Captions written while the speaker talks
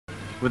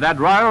with that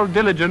royal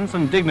diligence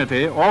and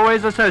dignity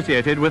always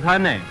associated with her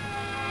name.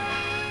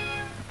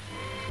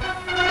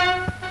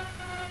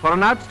 For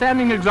an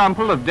outstanding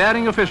example of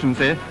daring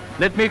efficiency,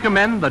 let me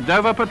commend the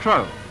Dover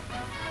Patrol.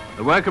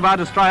 The work of our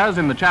destroyers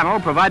in the Channel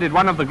provided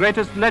one of the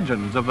greatest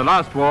legends of the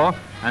last war,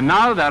 and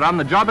now they're on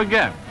the job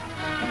again.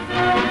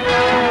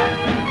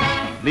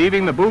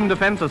 Leaving the boom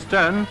defense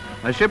astern,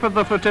 a ship of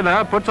the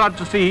flotilla puts out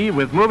to sea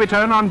with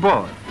Movietone on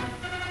board.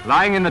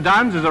 Lying in the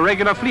Downs is a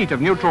regular fleet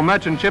of neutral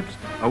merchant ships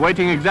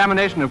awaiting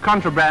examination of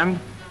contraband,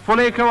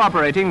 fully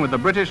cooperating with the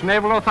British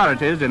naval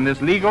authorities in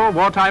this legal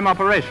wartime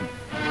operation.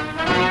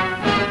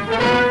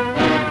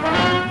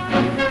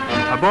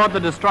 Aboard the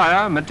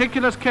destroyer,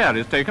 meticulous care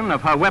is taken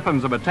of her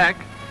weapons of attack,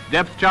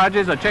 depth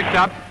charges are checked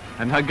up,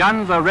 and her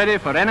guns are ready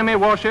for enemy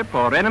warship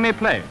or enemy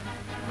plane.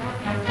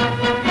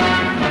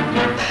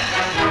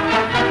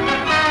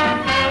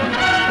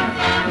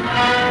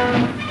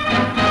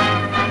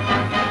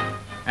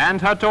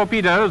 And her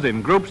torpedoes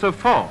in groups of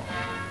 4.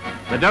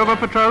 The Dover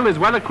Patrol is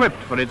well equipped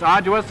for its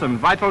arduous and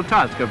vital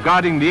task of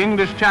guarding the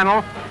English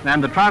Channel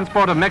and the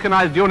transport of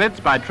mechanized units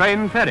by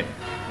train ferry.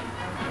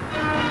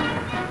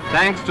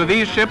 Thanks to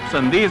these ships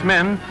and these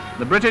men,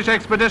 the British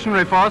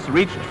Expeditionary Force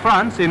reached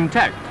France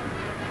intact.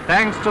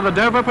 Thanks to the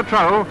Dover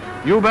Patrol,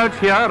 U-boats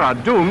here are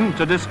doomed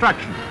to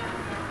destruction.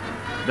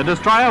 The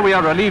destroyer we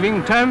are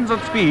relieving turns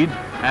at speed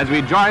as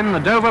we join the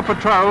Dover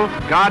Patrol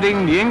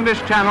guarding the English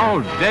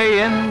Channel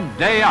day in,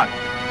 day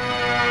out.